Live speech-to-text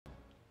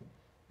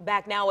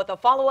Back now with a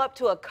follow-up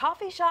to a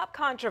coffee shop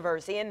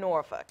controversy in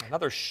Norfolk.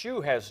 Another shoe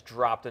has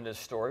dropped in this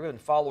story. We've been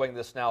following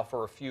this now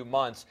for a few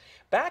months.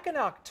 Back in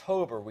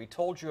October, we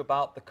told you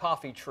about the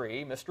coffee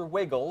tree, Mr.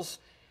 Wiggles.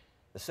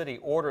 The city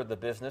ordered the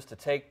business to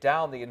take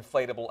down the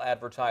inflatable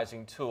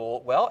advertising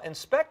tool. Well,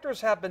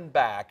 inspectors have been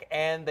back,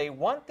 and they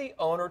want the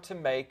owner to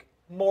make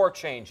more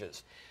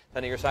changes.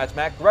 10 on your side's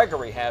Matt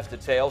Gregory has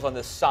details on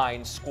this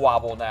sign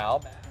squabble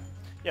now.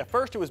 Yeah,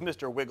 first it was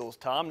Mr. Wiggles,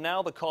 Tom.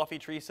 Now the coffee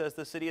tree says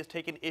the city has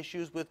taken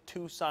issues with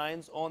two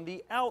signs on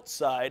the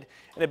outside.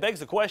 And it begs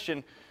the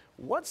question,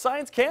 what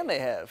signs can they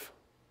have?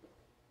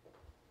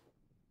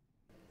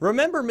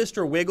 Remember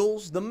Mr.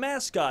 Wiggles, the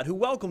mascot who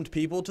welcomed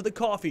people to the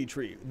coffee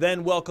tree,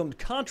 then welcomed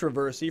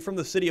controversy from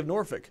the city of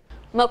Norfolk.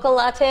 Mocha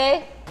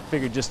latte.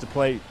 Figured just to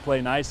play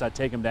nice, I'd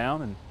take him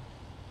down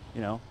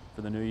and,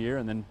 for the new year,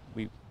 and then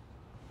we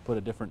put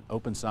a different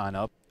open sign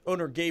up.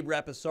 Owner Gabe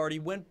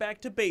Rapisardi went back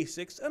to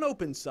basics, an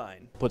open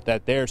sign. Put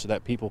that there so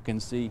that people can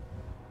see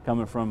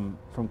coming from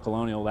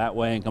Colonial that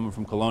way and coming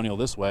from Colonial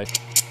this way.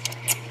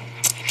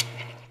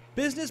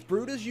 Business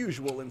brewed as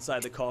usual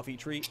inside the coffee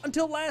tree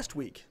until last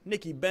week.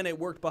 Nikki Bennett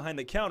worked behind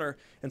the counter,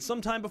 and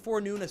sometime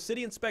before noon, a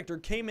city inspector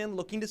came in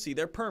looking to see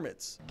their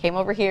permits. Came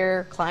over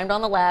here, climbed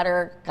on the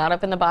ladder, got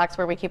up in the box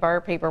where we keep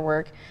our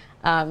paperwork,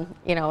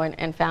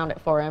 and found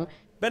it for him.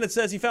 Bennett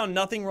says he found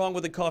nothing wrong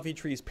with the coffee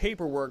tree's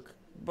paperwork,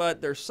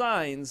 but their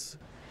signs.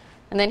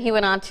 And then he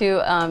went on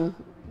to,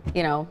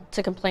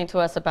 to complain to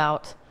us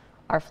about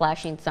our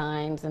flashing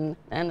signs and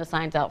the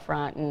signs out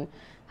front and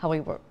how we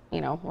were,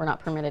 we're not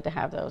permitted to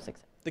have those.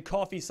 The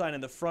coffee sign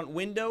in the front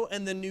window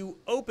and the new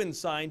open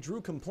sign drew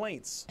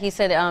complaints. He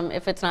said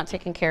if it's not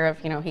taken care of,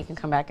 he can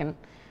come back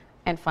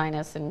and fine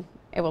us and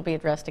it will be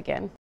addressed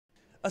again.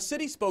 A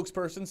city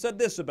spokesperson said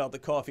this about the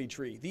coffee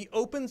tree. The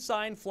open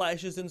sign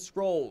flashes and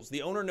scrolls.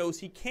 The owner knows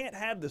he can't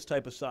have this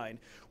type of sign.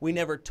 We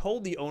never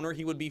told the owner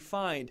he would be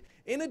fined.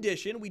 In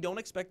addition, we don't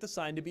expect the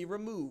sign to be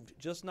removed,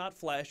 just not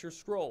flash or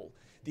scroll.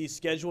 These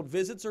scheduled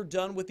visits are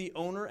done with the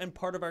owner and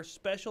part of our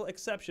special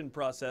exception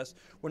process.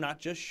 We're not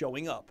just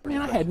showing up.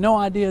 Man, I had no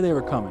idea they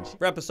were coming.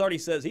 Rapisardi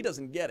says he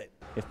doesn't get it.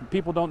 If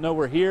people don't know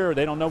we're here or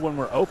they don't know when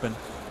we're open,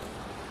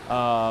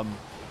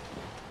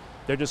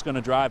 they're just going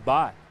to drive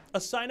by. A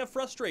sign of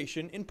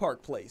frustration in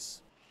Park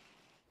Place.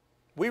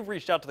 We've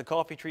reached out to the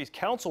coffee tree's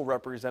council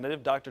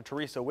representative, Dr.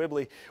 Teresa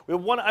Wibley.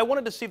 I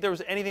wanted to see if there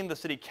was anything the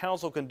city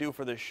council can do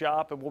for this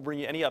shop, and we'll bring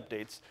you any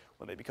updates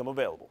when they become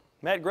available.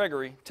 Matt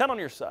Gregory, 10 on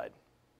your side.